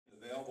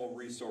couple of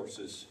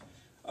resources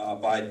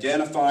by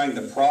identifying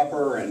the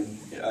proper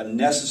and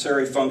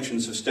necessary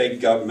functions of state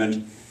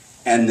government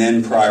and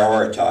then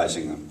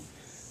prioritizing them.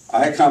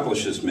 I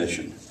accomplished this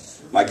mission.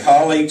 My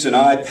colleagues and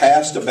I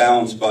passed a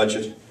balanced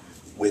budget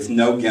with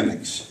no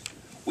gimmicks.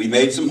 We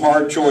made some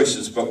hard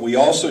choices, but we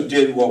also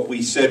did what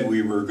we said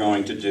we were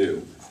going to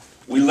do.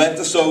 We let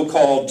the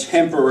so-called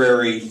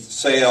temporary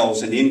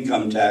sales and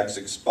income tax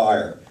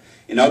expire.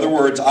 In other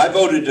words, I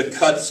voted to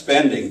cut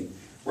spending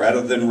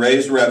rather than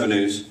raise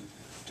revenues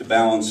to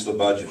balance the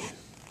budget.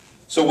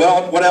 So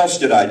what else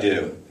did I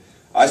do?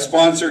 I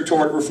sponsored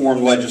tort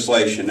reform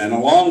legislation, and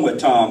along with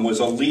Tom was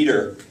a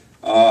leader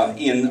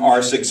in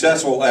our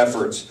successful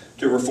efforts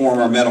to reform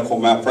our medical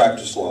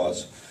malpractice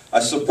laws. I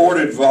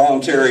supported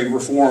voluntary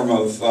reform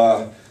of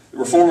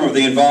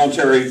the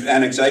involuntary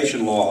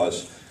annexation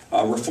laws,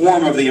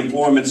 reform of the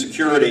employment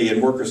security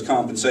and workers'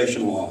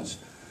 compensation laws.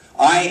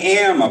 I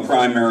am a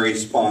primary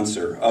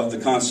sponsor of the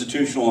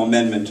constitutional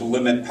amendment to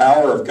limit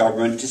power of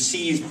government to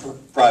seize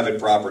private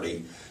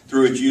property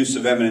through its use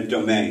of eminent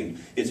domain.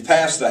 It's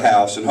passed the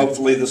House, and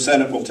hopefully the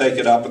Senate will take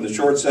it up in the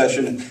short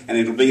session, and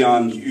it'll be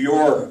on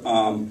your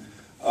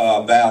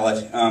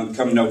ballot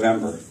come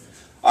November.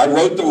 I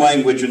wrote the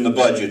language in the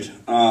budget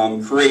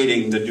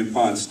creating the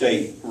DuPont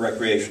State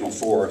Recreational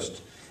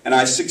Forest, and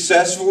I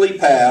successfully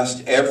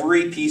passed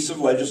every piece of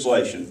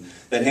legislation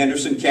that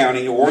Henderson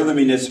County or the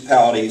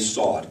municipalities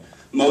sought,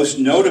 most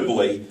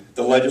notably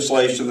the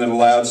legislation that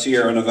allowed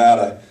Sierra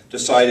Nevada to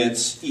site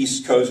its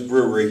East Coast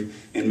Brewery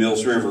in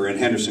Mills River in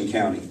Henderson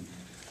County.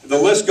 The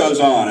list goes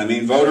on. I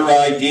mean, voter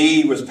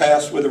ID was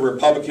passed with a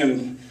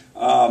Republican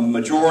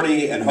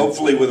majority, and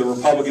hopefully with a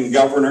Republican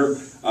governor,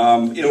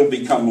 it'll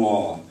become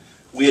law.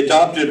 We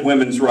adopted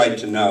women's right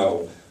to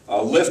know,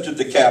 lifted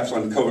the caps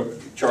on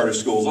charter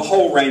schools, a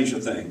whole range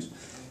of things.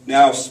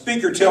 Now,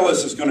 Speaker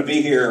Tillis is going to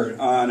be here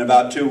in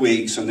about 2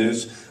 weeks, and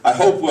I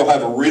hope we'll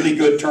have a really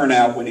good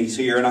turnout when he's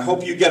here, and I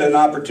hope you get an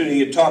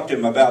opportunity to talk to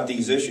him about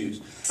these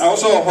issues. I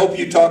also hope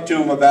you talk to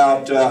him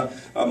about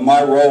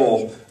my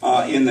role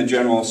in the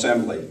General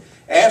Assembly.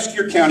 Ask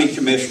your county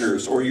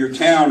commissioners or your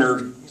town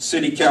or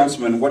city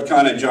councilman what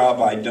kind of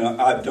job I've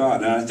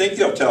done, and I think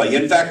they'll tell you.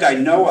 In fact, I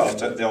know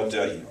they'll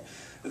tell you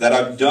that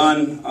I've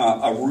done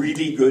a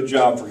really good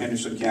job for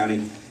Henderson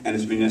County and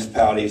its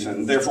municipalities,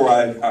 and therefore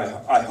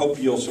I hope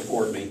you'll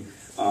support me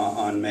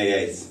on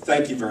May 8th.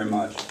 Thank you very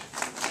much.